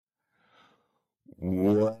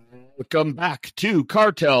Welcome back to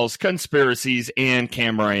Cartels, Conspiracies, and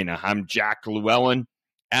Camarena. I'm Jack Llewellyn.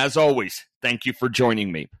 As always, thank you for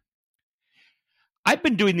joining me. I've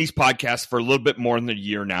been doing these podcasts for a little bit more than a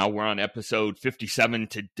year now. We're on episode 57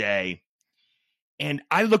 today. And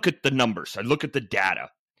I look at the numbers. I look at the data.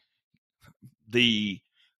 The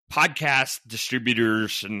podcast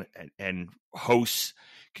distributors and hosts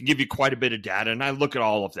can give you quite a bit of data. And I look at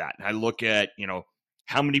all of that. And I look at,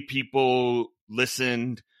 how many people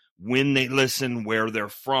listened, when they listen, where they're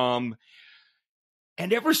from.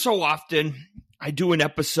 And ever so often, I do an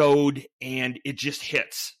episode and it just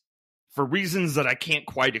hits. For reasons that I can't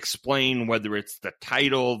quite explain, whether it's the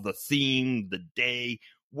title, the theme, the day,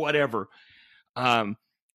 whatever. There's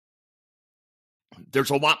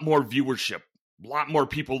a lot more viewership, a lot more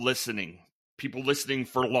people listening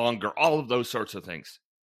for longer, all of those sorts of things.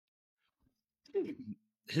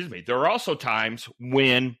 Excuse me. There are also times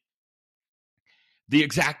when the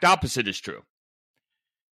exact opposite is true.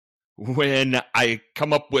 When I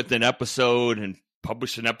come up with an episode and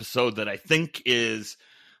publish an episode that I think is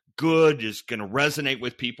good, is going to resonate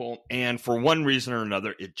with people, and for one reason or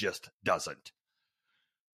another, it just doesn't.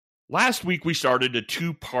 Last week, we started a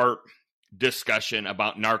 2-part discussion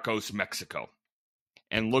about Narcos Mexico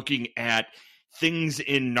and looking at things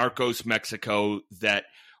in Narcos Mexico that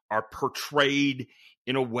are portrayed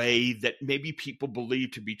in a way that maybe people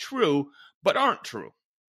believe to be true, but aren't true,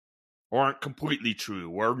 or aren't completely true,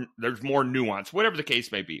 or there's more nuance, whatever the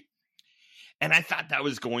case may be. And I thought that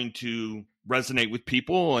was going to resonate with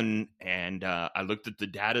people, and I looked at the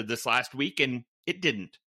data this last week, and it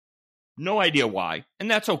didn't. No idea why, and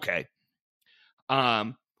that's okay.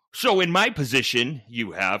 So in my position,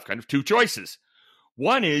 you have kind of two choices.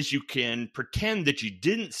 One is you can pretend that you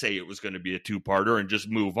didn't say it was going to be a 2-parter and just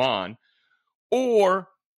move on. Or,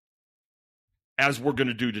 as we're going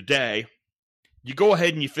to do today, you go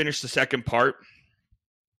ahead and you finish the second part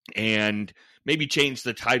and maybe change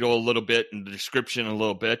the title a little bit and the description a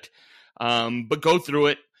little bit, but go through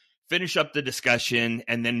it, finish up the discussion,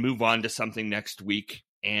 and then move on to something next week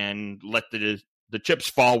and let the chips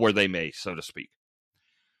fall where they may, so to speak.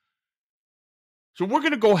 So we're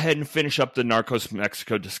going to go ahead and finish up the Narcos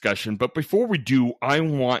Mexico discussion, but before we do, I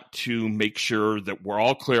want to make sure that we're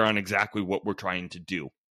all clear on exactly what we're trying to do.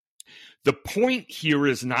 The point here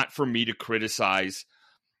is not for me to criticize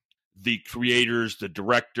the creators, the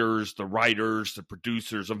directors, the writers, the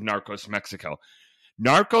producers of Narcos Mexico.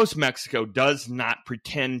 Narcos Mexico does not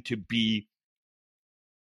pretend to be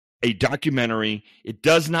a documentary. It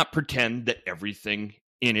does not pretend that everything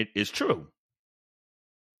in it is true.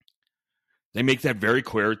 They make that very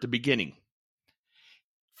clear at the beginning.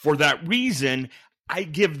 For that reason, I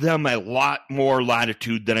give them a lot more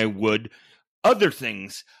latitude than I would other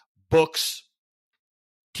things, books,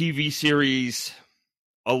 TV series,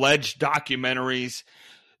 alleged documentaries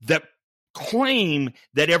that claim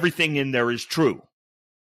that everything in there is true.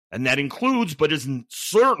 And that includes, but is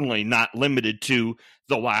certainly not limited to,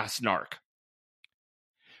 The Last Narc.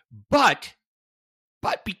 But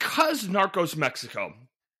because Narcos Mexico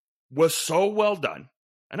was so well done,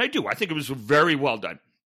 and I think it was very well done,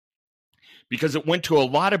 because it went to a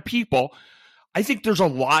lot of people, I think there's a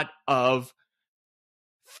lot of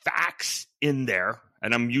facts in there,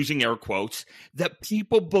 and I'm using air quotes, that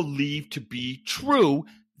people believe to be true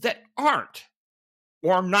that aren't,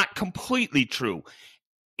 or are not completely true.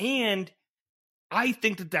 And I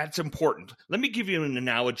think that that's important. Let me give you an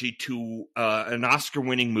analogy to an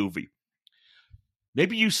Oscar-winning movie.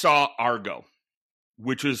 Maybe you saw Argo,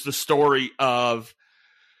 which is the story of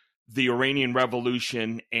the Iranian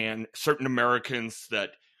Revolution and certain Americans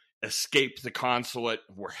that escaped the consulate,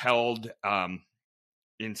 were held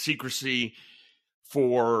in secrecy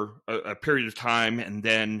for a period of time, and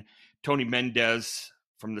then Tony Mendez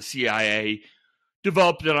from the CIA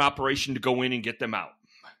developed an operation to go in and get them out.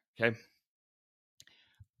 Okay,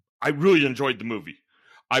 I really enjoyed the movie.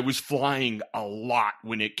 I was flying a lot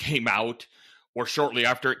when it came out, or shortly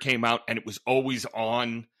after it came out, and it was always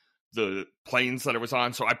on the planes that I was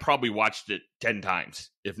on, so I probably watched it 10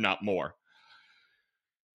 times, if not more.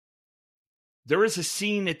 There is a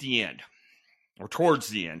scene at the end, or towards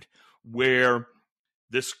the end, where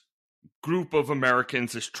this group of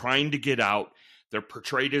Americans is trying to get out. They're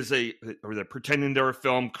portrayed as they're pretending they're a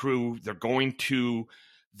film crew. They're going to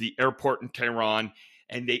the airport in Tehran,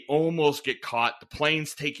 and they almost get caught. The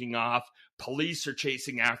plane's taking off. Police are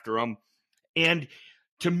chasing after them. And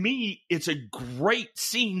to me, it's a great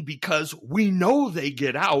scene because we know they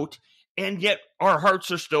get out, and yet our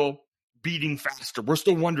hearts are still beating faster. We're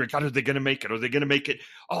still wondering, God, are they going to make it? Are they going to make it?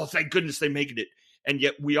 Oh, thank goodness they made it. And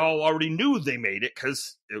yet we all already knew they made it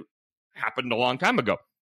because happened a long time ago.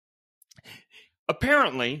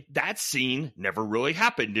 Apparently, that scene never really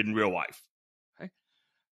happened in real life. Okay?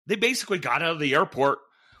 They basically got out of the airport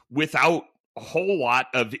without a whole lot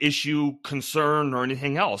of issue, concern, or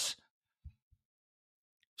anything else.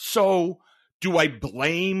 So, do I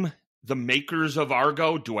blame the makers of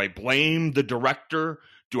Argo? Do I blame the director?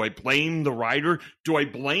 Do I blame the writer? Do I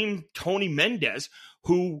blame Tony Mendez,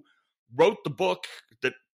 who wrote the book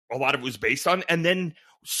that a lot of it was based on and then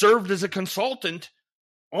served as a consultant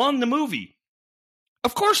on the movie?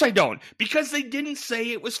 Of course I don't, because they didn't say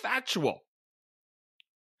it was factual.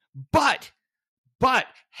 But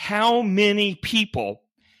how many people,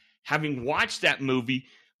 having watched that movie,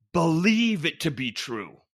 believe it to be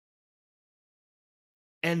true?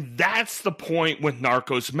 And that's the point with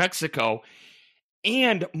Narcos Mexico.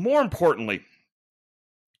 And more importantly,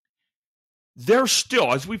 there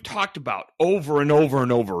still, as we've talked about over and over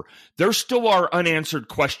and over, there still are unanswered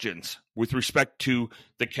questions with respect to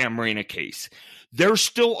the Camarena case. There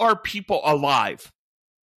still are people alive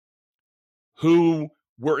who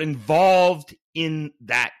were involved in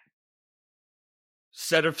that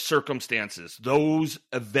set of circumstances, those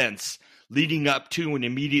events leading up to and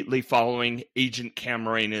immediately following Agent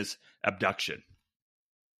Camarena's abduction.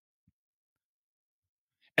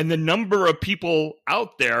 And the number of people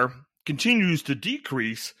out there continues to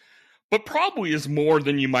decrease, but probably is more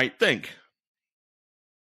than you might think.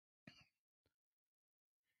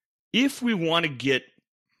 If we want to get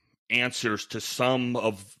answers to some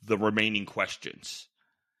of the remaining questions,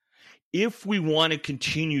 if we want to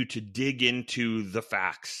continue to dig into the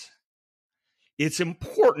facts, it's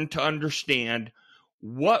important to understand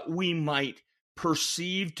what we might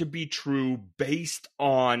perceive to be true based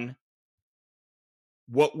on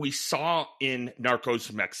what we saw in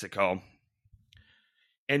Narcos Mexico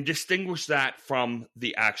and distinguish that from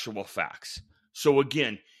the actual facts. So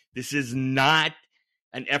again, this is not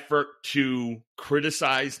an effort to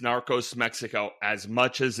criticize Narcos Mexico as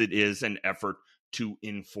much as it is an effort to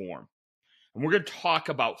inform. And we're going to talk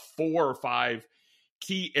about 4 or 5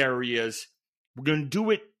 key areas. We're going to do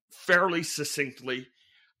it fairly succinctly.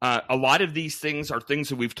 A lot of these things are things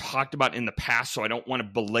that we've talked about in the past, so I don't want to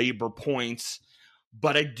belabor points,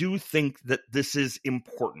 but I do think that this is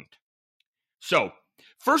important. So,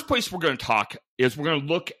 first place we're going to talk is we're going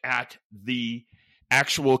to look at the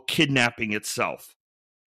actual kidnapping itself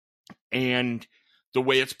and the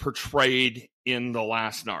way it's portrayed in The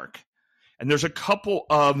Last Narc. And there's a couple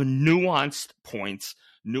of nuanced points.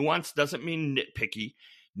 Nuance doesn't mean nitpicky.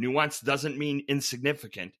 Nuance doesn't mean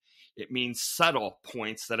insignificant. It means subtle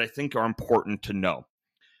points that I think are important to know.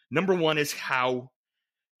 Number one is how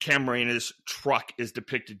Camarena's truck is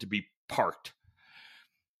depicted to be parked.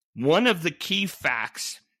 One of the key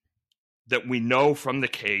facts that we know from the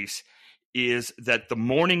case is that the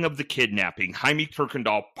morning of the kidnapping, Jaime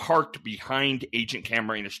Kuykendall parked behind Agent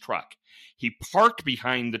Camarena's truck. He parked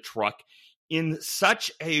behind the truck in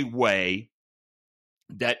such a way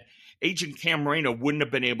that Agent Camarena wouldn't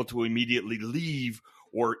have been able to immediately leave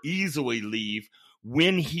or easily leave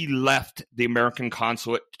when he left the American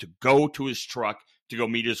consulate to go to his truck to go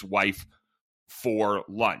meet his wife for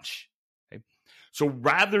lunch. Okay? So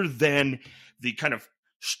rather than the kind of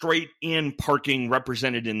straight in parking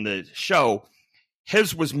represented in the show,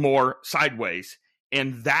 his was more sideways.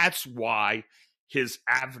 And that's why his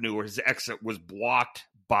avenue or his exit was blocked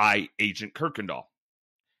by Agent Kuykendall.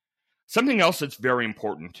 Something else that's very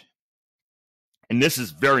important, and this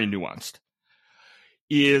is very nuanced,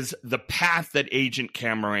 is the path that Agent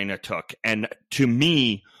Camarena took. And to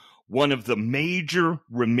me, one of the major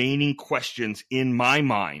remaining questions in my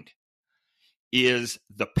mind is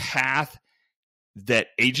the path that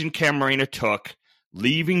Agent Camarena took,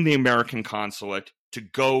 leaving the American consulate to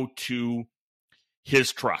go to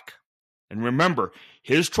his truck. And remember,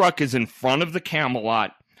 his truck is in front of the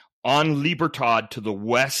Camelot on Libertad to the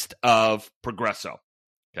west of Progreso.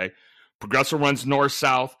 Okay, Progreso runs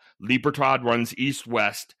north-south. Libertad runs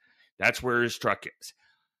east-west. That's where his truck is.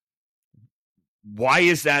 Why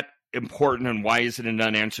is that important, and why is it an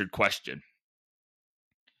unanswered question?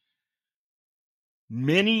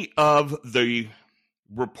 Many of the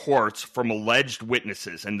reports from alleged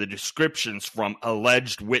witnesses and the descriptions from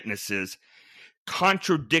alleged witnesses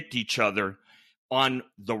contradict each other on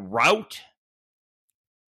the route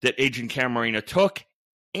that Agent Camarena took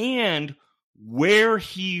and where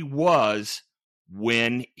he was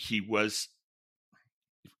when he was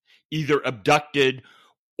either abducted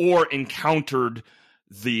or encountered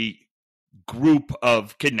the group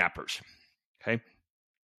of kidnappers. Okay.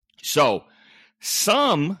 So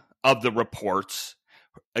some of the reports,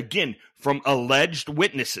 again, from alleged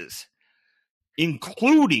witnesses,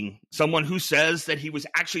 including someone who says that he was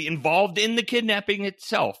actually involved in the kidnapping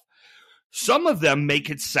itself. Some of them make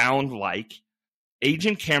it sound like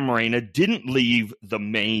Agent Camarena didn't leave the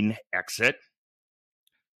main exit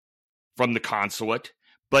from the consulate,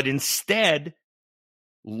 but instead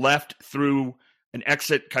left through an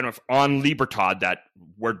exit kind of on Libertad, that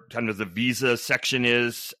where kind of the visa section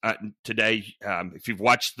is today. If you've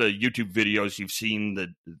watched the YouTube videos, you've seen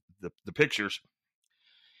the pictures.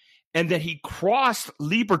 And then he crossed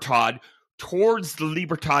Libertad towards the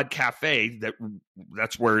Libertad Cafe.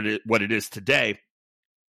 That's where what it is today.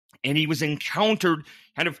 And he was encountered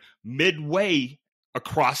kind of midway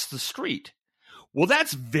across the street. Well,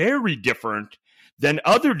 that's very different than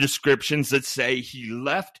other descriptions that say he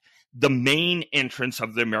left the main entrance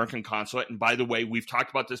of the American consulate. And by the way, we've talked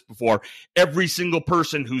about this before. Every single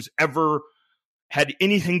person who's ever had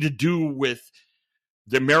anything to do with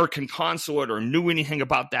the American consulate or knew anything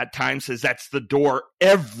about that time says that's the door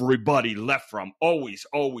everybody left from. Always,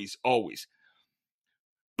 always, always.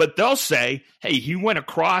 But they'll say, hey, he went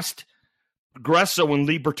across Progreso and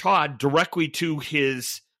Libertad directly to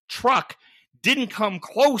his truck, didn't come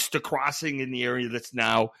close to crossing in the area that's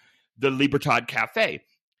now the Libertad Cafe.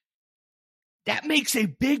 That makes a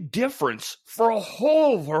big difference for a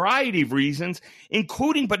whole variety of reasons,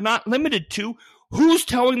 including but not limited to who's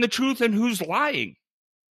telling the truth and who's lying.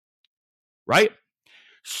 Right?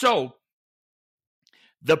 So,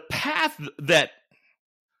 the path that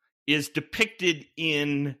is depicted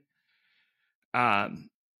in The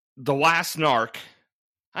Last Narc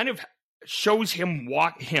kind of shows him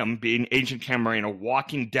being Agent Camarena,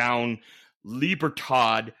 walking down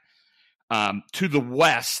Libertad to the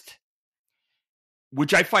west,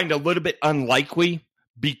 which I find a little bit unlikely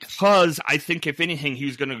because I think, if anything, he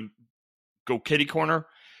was going to go kitty corner.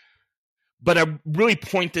 But I really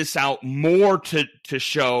point this out more to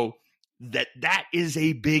show that is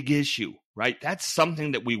a big issue, right? That's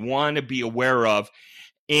something that we want to be aware of.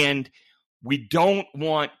 And we don't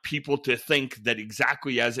want people to think that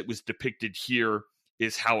exactly as it was depicted here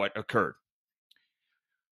is how it occurred.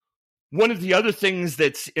 One of the other things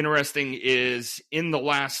that's interesting is in The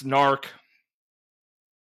Last Narc,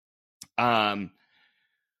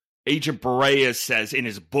 Agent Barea says in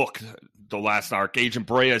his book, The Last Narc, Agent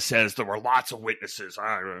Barea says there were lots of witnesses.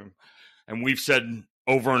 And we've said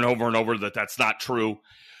over and over and over that that's not true.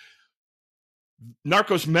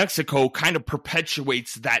 Narcos Mexico kind of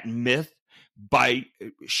perpetuates that myth by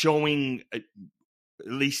showing at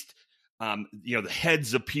least the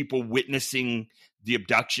heads of people witnessing the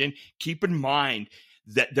abduction. Keep in mind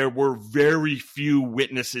that there were very few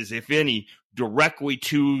witnesses, if any, directly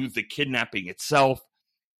to the kidnapping itself,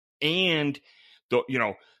 and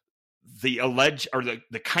the alleged or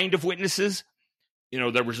the kind of witnesses.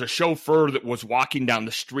 There was a chauffeur that was walking down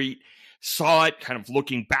the street, saw it, kind of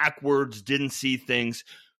looking backwards, didn't see things.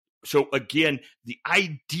 So again, the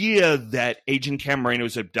idea that Agent Camarena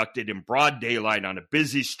was abducted in broad daylight on a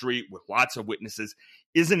busy street with lots of witnesses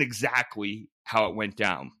isn't exactly how it went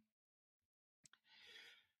down.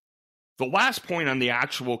 The last point on the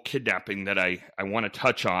actual kidnapping that I want to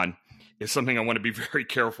touch on is something I want to be very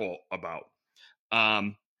careful about.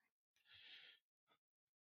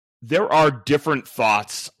 There are different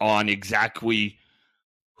thoughts on exactly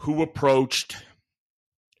who approached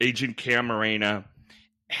Agent Camarena,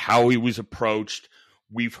 how he was approached.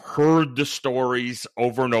 We've heard the stories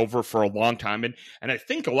over and over for a long time. And I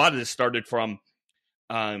think a lot of this started from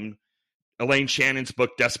Elaine Shannon's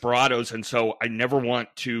book, Desperados. And so I never want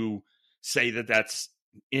to say that that's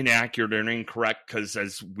inaccurate or incorrect because,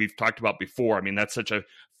 as we've talked about before, I mean, that's such a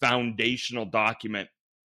foundational document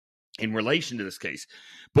in relation to this case.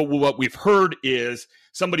 But what we've heard is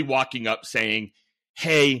somebody walking up saying,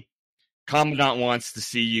 hey, Commandant wants to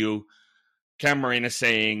see you. Camarena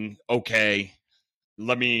saying, okay,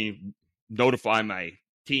 let me notify my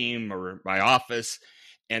team or my office,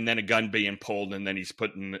 and then a gun being pulled, and then he's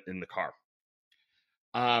put in the car.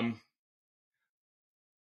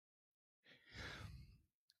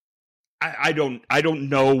 I don't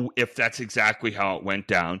know if that's exactly how it went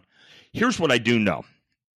down. Here's what I do know.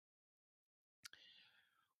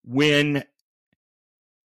 When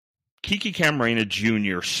Kiki Camarena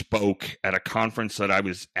Jr. spoke at a conference that I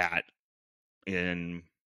was at in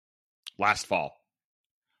last fall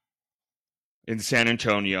in San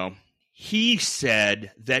Antonio, he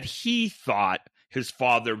said that he thought his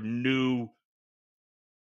father knew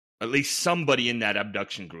at least somebody in that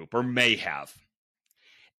abduction group, or may have.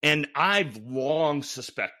 And I've long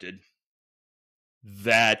suspected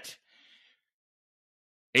that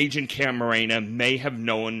Agent Camarena may have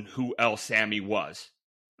known who El Sammy was.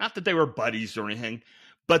 Not that they were buddies or anything,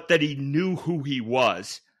 but that he knew who he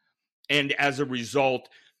was. And as a result,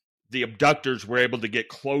 the abductors were able to get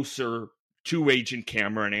closer to Agent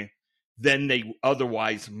Camarena than they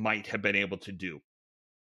otherwise might have been able to do.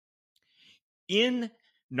 In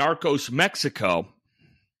Narcos Mexico,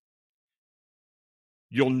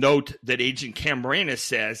 you'll note that Agent Camarena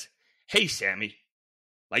says, "Hey, Sammy,"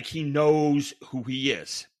 like he knows who he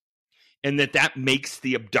is. And that makes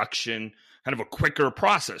the abduction kind of a quicker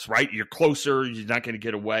process, right? You're closer, you're not going to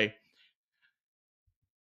get away.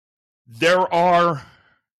 There are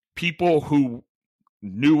people who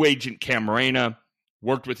knew Agent Camarena,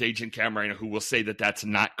 worked with Agent Camarena, who will say that that's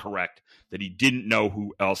not correct, that he didn't know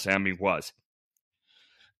who El Sammy was.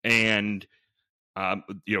 And,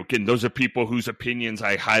 again, those are people whose opinions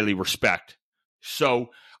I highly respect.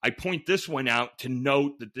 So I point this one out to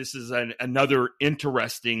note that this is another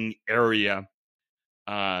interesting area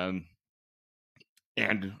and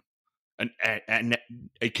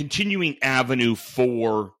a continuing avenue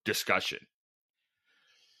for discussion.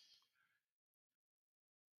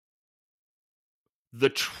 The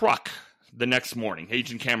truck the next morning,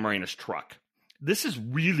 Agent Camarena's truck. This is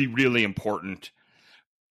really, really important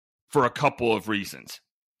for a couple of reasons.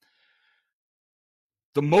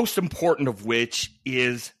 The most important of which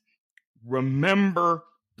is, remember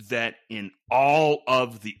that in all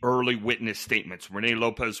of the early witness statements, Rene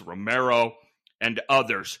Lopez Romero and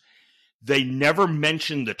others, they never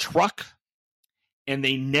mentioned the truck, and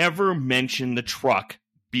they never mentioned the truck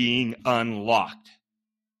being unlocked.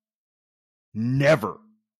 Never.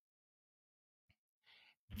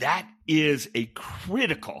 That is a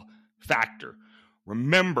critical factor.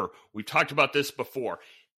 Remember, we talked about this before.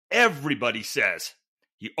 Everybody says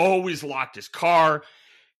he always locked his car.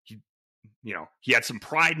 He had some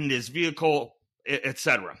pride in his vehicle,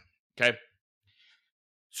 etc. Okay.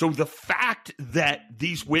 So the fact that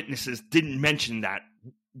these witnesses didn't mention that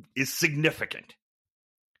is significant.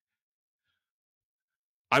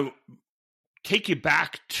 I take you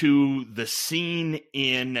back to the scene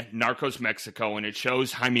in Narcos Mexico, and it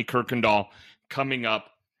shows Jaime Kuykendall coming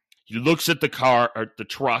up. He looks at the car, or the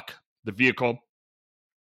truck, the vehicle,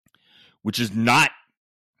 which is not,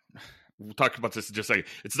 we'll talk about this in just a second,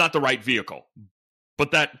 it's not the right vehicle.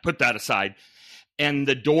 Put that aside. And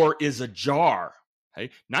the door is ajar.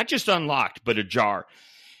 Okay? Not just unlocked, but ajar.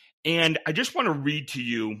 And I just want to read to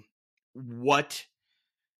you what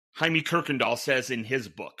Jaime Kuykendall says in his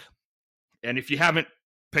book. And if you haven't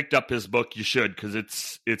picked up his book, you should, because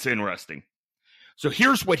it's interesting. So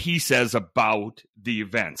here's what he says about the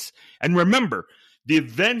events. And remember, the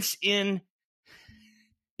events in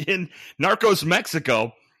Narcos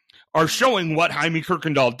Mexico are showing what Jaime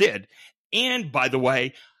Kuykendall did. And by the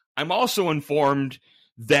way, I'm also informed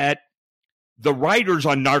that the writers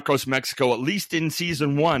on Narcos Mexico, at least in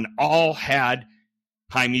season 1, all had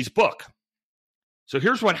Jaime's book. So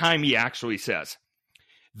here's what Jaime actually says.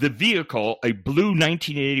 The vehicle, a blue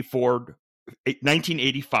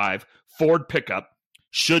 1985 Ford pickup,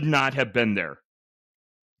 should not have been there.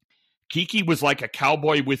 Kiki was like a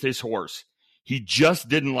cowboy with his horse. He just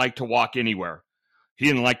didn't like to walk anywhere. He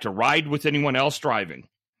didn't like to ride with anyone else driving.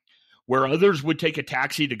 Where others would take a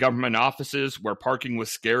taxi to government offices where parking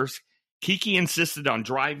was scarce, Kiki insisted on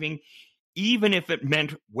driving, even if it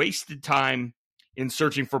meant wasted time in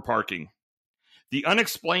searching for parking. The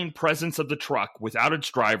unexplained presence of the truck without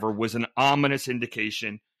its driver was an ominous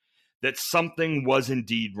indication that something was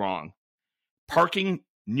indeed wrong. Parking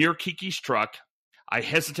near Kiki's truck, I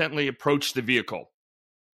hesitantly approached the vehicle.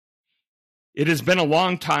 It has been a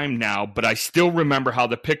long time now, but I still remember how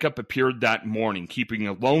the pickup appeared that morning, keeping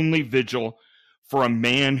a lonely vigil for a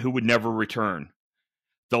man who would never return.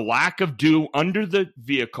 The lack of dew under the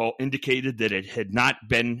vehicle indicated that it had not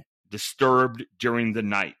been disturbed during the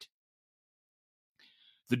night.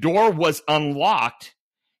 The door was unlocked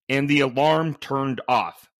and the alarm turned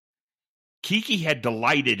off. Kiki had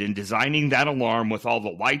delighted in designing that alarm with all the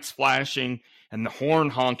lights flashing and the horn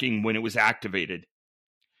honking when it was activated.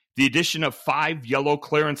 The addition of 5 yellow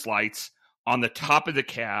clearance lights on the top of the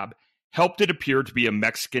cab helped it appear to be a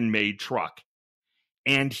Mexican-made truck.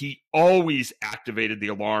 And he always activated the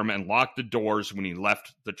alarm and locked the doors when he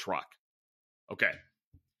left the truck. Okay,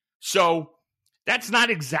 so that's not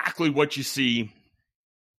exactly what you see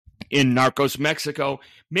in Narcos Mexico.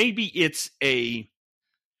 Maybe it's a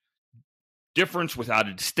difference without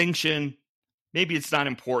a distinction. Maybe it's not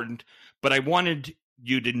important, but I wanted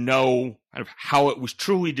you to know kind of how it was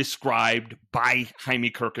truly described by Jaime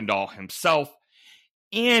Kuykendall himself,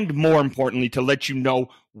 and more importantly, to let you know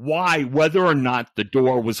why, whether or not the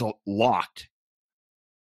door was locked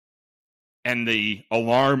and the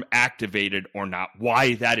alarm activated or not,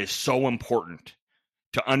 why that is so important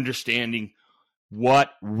to understanding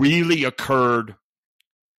what really occurred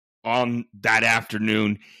on that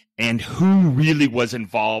afternoon and who really was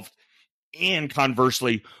involved, and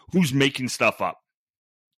conversely, who's making stuff up.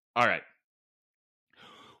 All right. I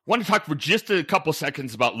want to talk for just a couple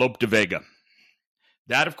seconds about Lope de Vega.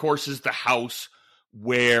 That, of course, is the house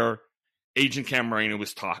where Agent Camarena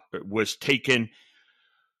was taken,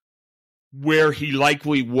 where he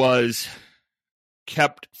likely was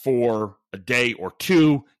kept for a day or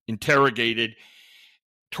two, interrogated,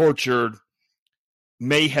 tortured,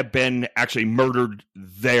 may have been actually murdered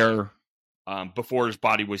there before his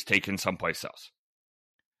body was taken someplace else.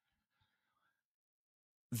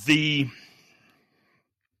 The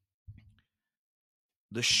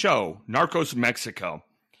show, Narcos Mexico,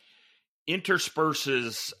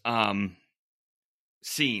 intersperses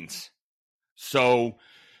scenes. So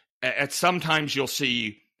at sometimes you'll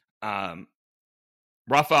see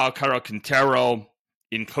Rafael Caro Quintero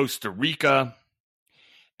in Costa Rica,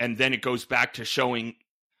 and then it goes back to showing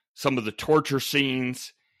some of the torture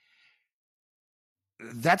scenes.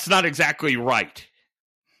 That's not exactly right.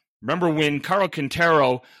 Remember when Caro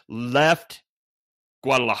Quintero left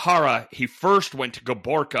Guadalajara, he first went to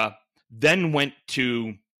Caborca, then went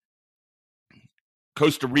to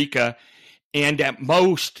Costa Rica, and at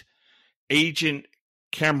most, Agent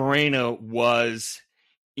Camarena was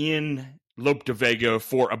in Lope de Vega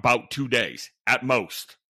for about 2 days, at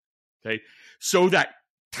most. Okay, so that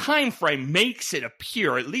time frame makes it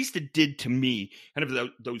appear, at least it did to me, kind of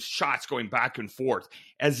those shots going back and forth,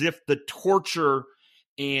 as if the torture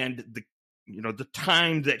and the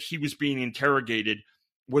time that he was being interrogated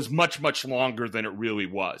was much, much longer than it really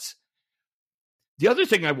was. The other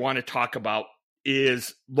thing I want to talk about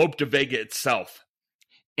is Lope de Vega itself.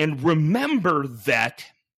 And remember that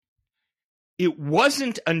it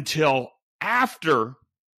wasn't until after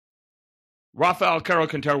Rafael Caro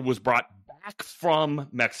Quintero was brought back from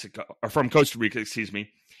Costa Rica,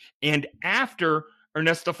 and after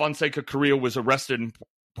Ernesto Fonseca Carrillo was arrested in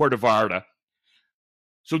Puerto Vallarta.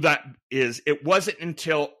 So it wasn't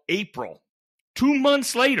until April, 2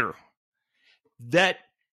 months later, that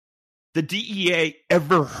the DEA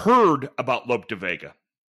ever heard about Lope de Vega.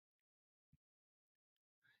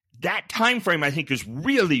 That time frame, I think, is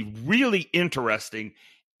really, really interesting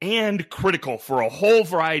and critical for a whole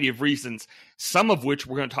variety of reasons, some of which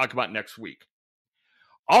we're going to talk about next week.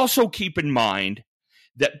 Also keep in mind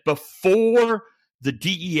that before the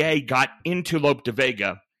DEA got into Lope de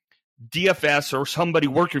Vega, DFS or somebody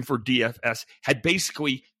working for DFS had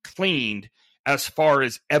basically cleaned, as far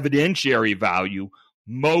as evidentiary value,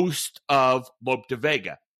 most of Lope de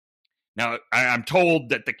Vega. Now, I'm told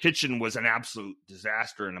that the kitchen was an absolute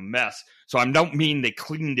disaster and a mess, so I don't mean they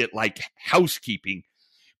cleaned it like housekeeping,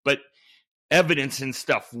 but evidence and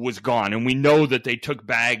stuff was gone, and we know that they took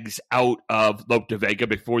bags out of Lope de Vega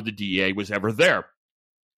before the DEA was ever there.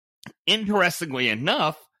 Interestingly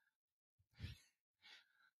enough,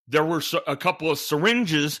 there were a couple of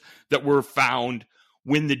syringes that were found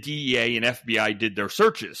when the DEA and FBI did their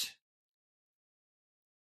searches.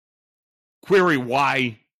 Query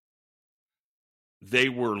why they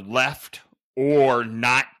were left or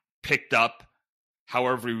not picked up,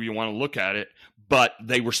 however you want to look at it, but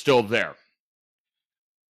they were still there.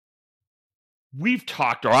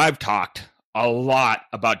 I've talked a lot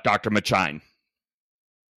about Dr. Machine.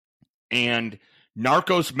 And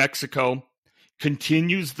Narcos Mexico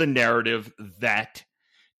continues the narrative that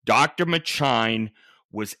Dr. Machine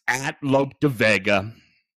was at Lope de Vega,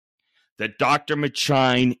 that Dr.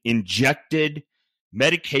 Machine injected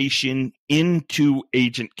medication into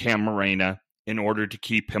Agent Camarena in order to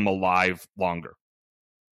keep him alive longer.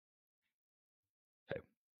 Okay.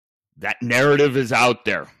 That narrative is out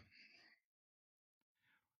there.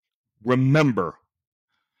 Remember,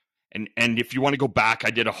 and if you want to go back,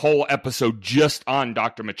 I did a whole episode just on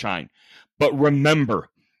Dr. Machine. But remember,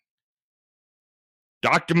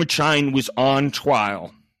 Dr. Machine was on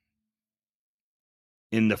trial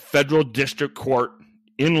in the federal district court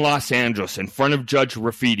in Los Angeles in front of Judge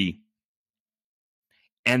Rafiti,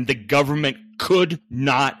 and the government could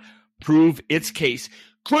not prove its case,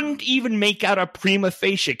 couldn't even make out a prima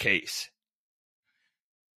facie case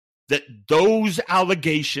that those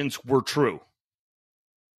allegations were true.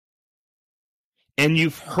 And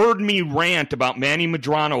you've heard me rant about Manny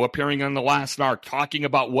Medrano appearing on The Last Narc, talking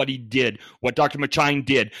about what he did, what Dr. Machine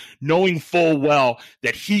did, knowing full well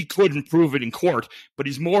that he couldn't prove it in court, but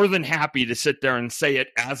he's more than happy to sit there and say it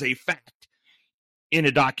as a fact in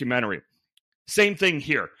a documentary. Same thing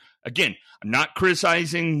here. Again, I'm not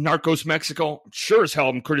criticizing Narcos Mexico. Sure as hell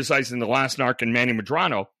I'm criticizing The Last Narc and Manny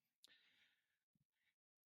Medrano.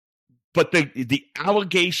 But the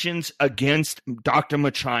allegations against Dr.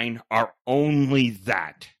 Machine are only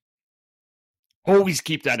that. Always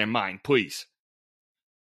keep that in mind, please.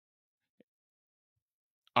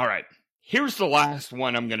 All right. Here's the last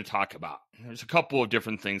one I'm going to talk about. There's a couple of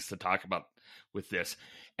different things to talk about with this.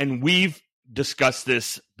 And we've discussed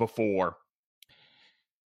this before.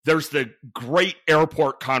 There's the great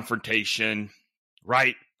airport confrontation,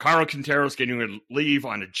 right? Caro Quintero's getting ready to leave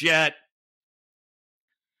on a jet.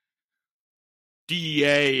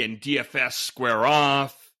 DEA and DFS square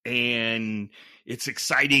off, and it's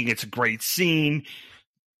exciting. It's a great scene.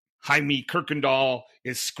 Jaime Kirkendall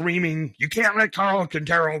is screaming, "You can't let Caro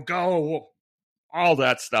Quintero go." All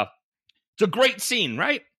that stuff. It's a great scene,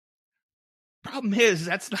 right? Problem is,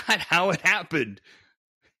 that's not how it happened.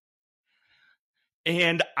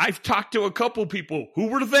 And I've talked to a couple people who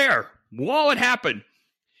were there while it happened.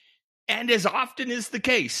 And as often is the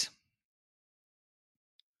case,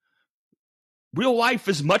 real life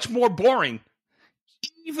is much more boring.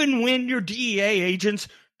 Even when your DEA agents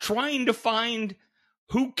trying to find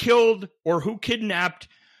who killed or who kidnapped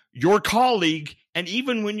your colleague, and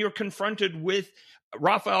even when you're confronted with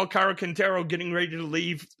Rafael Caro Quintero getting ready to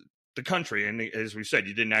leave the country, and as we said,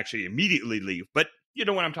 you didn't actually immediately leave, but you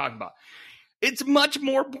know what I'm talking about. It's much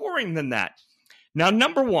more boring than that. Now,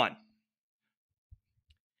 number one,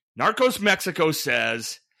 Narcos Mexico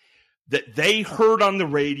says that they heard on the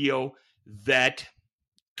radio that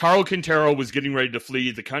Caro Quintero was getting ready to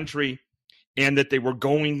flee the country and that they were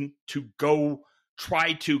going to go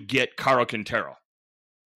try to get Caro Quintero.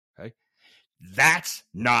 Okay? That's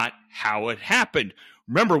not how it happened.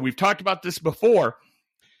 Remember, we've talked about this before.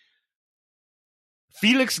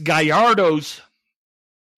 Felix Gallardo's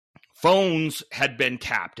phones had been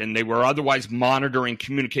tapped, and they were otherwise monitoring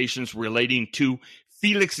communications relating to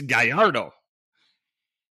Felix Gallardo.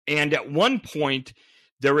 And at one point,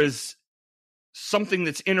 there is something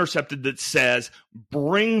that's intercepted that says,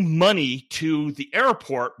 bring money to the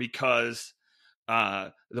airport because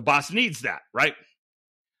the boss needs that, right?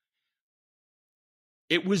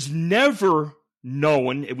 It was never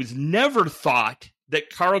known, it was never thought that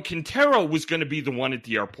Caro Quintero was going to be the one at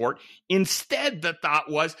the airport. Instead, the thought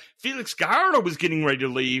was Felix Gallardo was getting ready to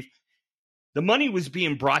leave. The money was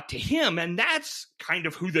being brought to him, and that's kind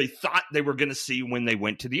of who they thought they were going to see when they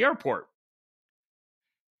went to the airport.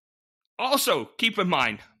 Also, keep in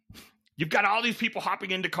mind, you've got all these people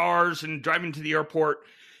hopping into cars and driving to the airport.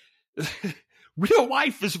 Real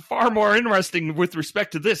life is far more interesting with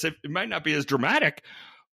respect to this. It might not be as dramatic,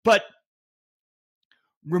 but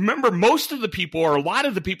remember, most of the people, or a lot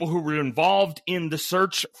of the people who were involved in the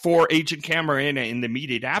search for Agent Camarena in the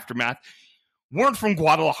immediate aftermath weren't from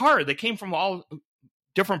Guadalajara. They came from all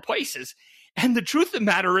different places. And the truth of the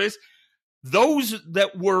matter is, those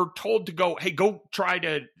that were told to go, hey, go try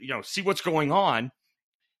to, see what's going on,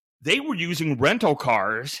 they were using rental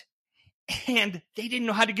cars, and they didn't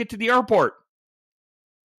know how to get to the airport.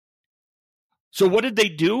 So what did they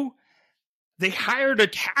do? They hired a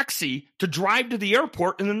taxi to drive to the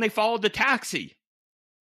airport, and then they followed the taxi,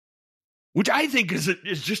 which I think is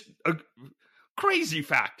just a crazy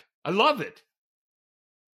fact. I love it.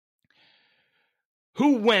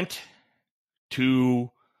 Who went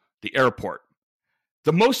to the airport?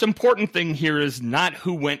 The most important thing here is not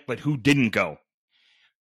who went, but who didn't go.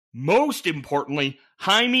 Most importantly,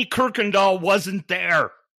 Jaime Kirkendall wasn't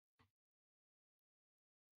there.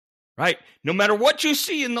 Right? No matter what you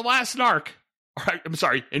see in the last Narc, I'm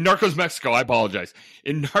sorry, in Narcos Mexico, I apologize.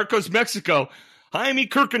 In Narcos Mexico, Jaime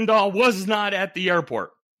Kirkendall was not at the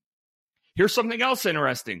airport. Here's something else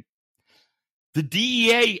interesting. The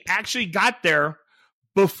DEA actually got there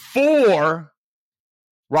before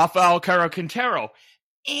Rafael Caro Quintero.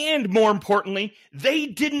 And more importantly, they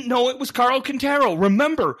didn't know it was Caro Quintero.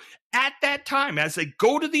 Remember, at that time, as they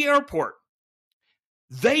go to the airport,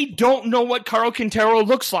 they don't know what Caro Quintero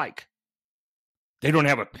looks like. They don't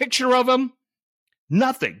have a picture of him.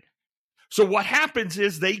 Nothing. So what happens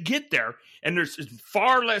is they get there, and there's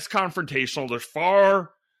far less confrontational. There's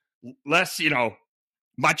far less,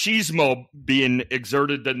 machismo being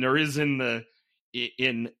exerted than there is in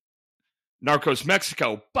Narcos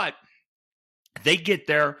Mexico. But they get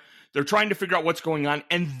there. They're trying to figure out what's going on.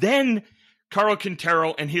 And then Caro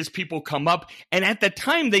Quintero and his people come up. And at the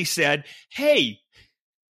time they said, hey,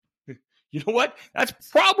 you know what? That's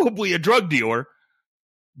probably a drug dealer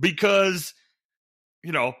because,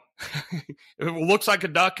 if it looks like a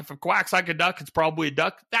duck, if it quacks like a duck, it's probably a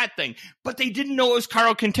duck, that thing. But they didn't know it was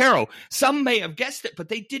Caro Quintero. Some may have guessed it, but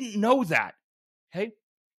they didn't know that. Okay?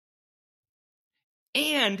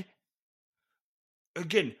 And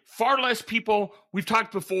again, far less people. We've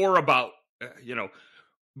talked before about,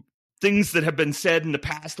 things that have been said in the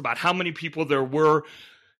past about how many people there were.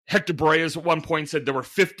 Hector Boreas at one point said there were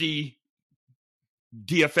 50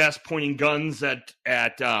 DFS pointing guns at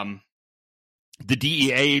the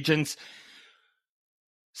DEA agents.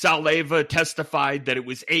 Sal Leyva testified that it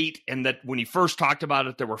was 8 and that when he first talked about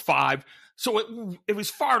it, there were 5. So it was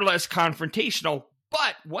far less confrontational.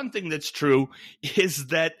 But one thing that's true is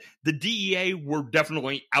that the DEA were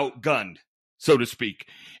definitely outgunned, so to speak.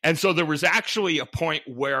 And so there was actually a point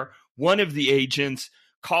where one of the agents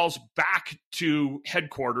calls back to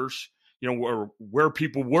headquarters, where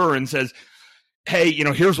people were, and says, hey,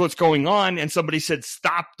 here's what's going on. And somebody said,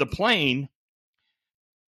 stop the plane.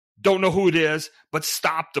 Don't know who it is, but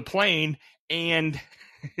stop the plane. And,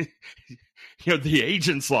 the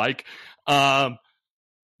agent's like,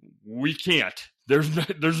 we can't.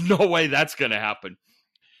 There's no way that's going to happen.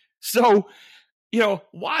 So,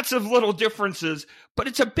 lots of little differences, but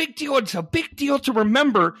it's a big deal. It's a big deal to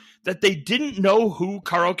remember that they didn't know who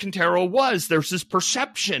Caro Quintero was. There's this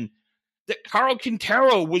perception that Caro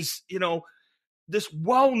Quintero was, this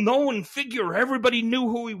well-known figure. Everybody knew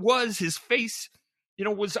who he was. His face,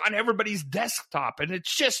 was on everybody's desktop, and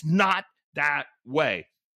it's just not that way.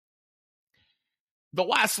 The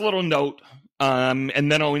last little note,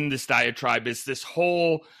 and then I'll end this diatribe, is this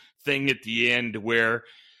whole thing at the end where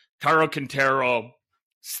Caro Quintero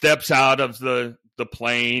steps out of the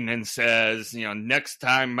plane and says, next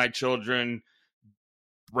time my children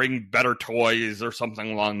bring better toys or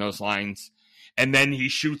something along those lines. And then he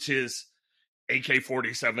shoots his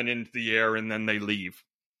AK-47 into the air and then they leave.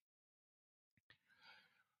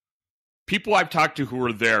 People I've talked to who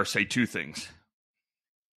were there say 2 things.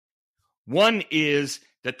 One is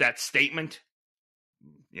that statement,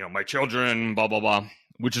 my children, blah, blah, blah,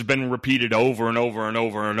 which has been repeated over and over and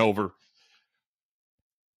over and over.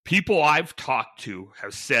 People I've talked to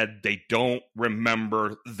have said they don't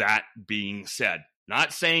remember that being said.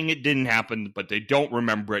 Not saying it didn't happen, but they don't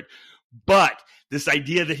remember it. But this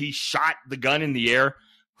idea that he shot the gun in the air,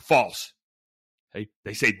 false.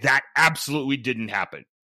 They say that absolutely didn't happen.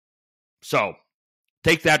 So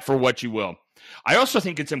take that for what you will. I also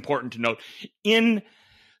think it's important to note, in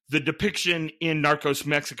the depiction in Narcos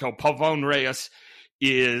Mexico, Pavon Reyes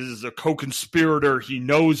is a co-conspirator. He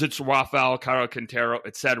knows it's Rafael Caro Quintero,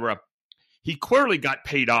 etc. He clearly got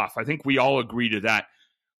paid off. I think we all agree to that.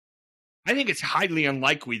 I think it's highly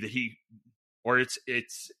unlikely that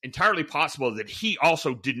it's entirely possible that he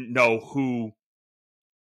also didn't know who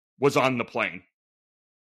was on the plane,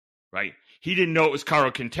 right? He didn't know it was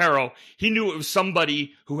Caro Quintero. He knew it was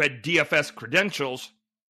somebody who had DFS credentials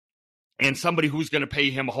and somebody who was going to pay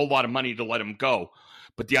him a whole lot of money to let him go.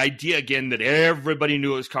 But the idea, again, that everybody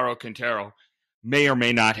knew it was Caro Quintero may or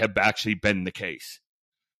may not have actually been the case.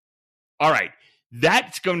 All right.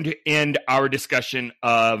 That's going to end our discussion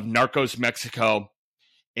of Narcos Mexico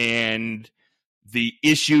and the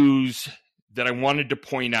issues that I wanted to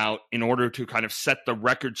point out in order to kind of set the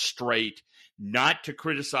record straight, not to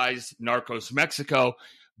criticize Narcos Mexico,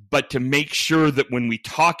 but to make sure that when we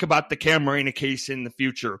talk about the Camarena case in the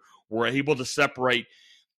future, we're able to separate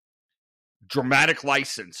dramatic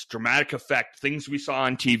license, dramatic effect, things we saw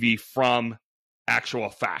on TV from actual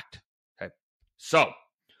fact. Okay. So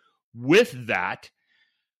with that,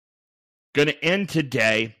 going to end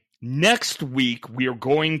today. Next week, we are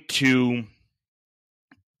going to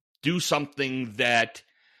do something that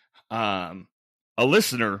a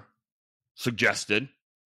listener suggested,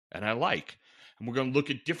 and I like. And we're going to look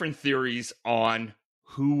at different theories on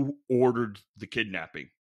who ordered the kidnapping.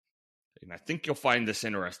 And I think you'll find this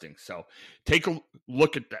interesting. So take a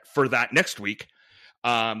look at that for that next week.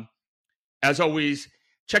 As always,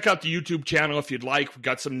 check out the YouTube channel if you'd like. We've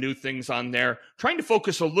got some new things on there. Trying to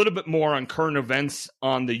focus a little bit more on current events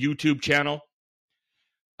on the YouTube channel.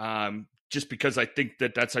 Just because I think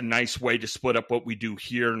that that's a nice way to split up what we do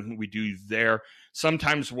here and what we do there.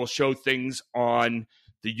 Sometimes we'll show things on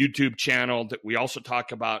the YouTube channel that we also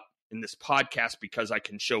talk about in this podcast because I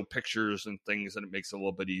can show pictures and things and it makes it a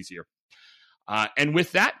little bit easier. And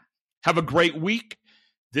with that, have a great week.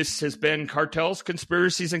 This has been Cartels,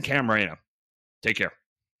 Conspiracies, and Camarena. Take care.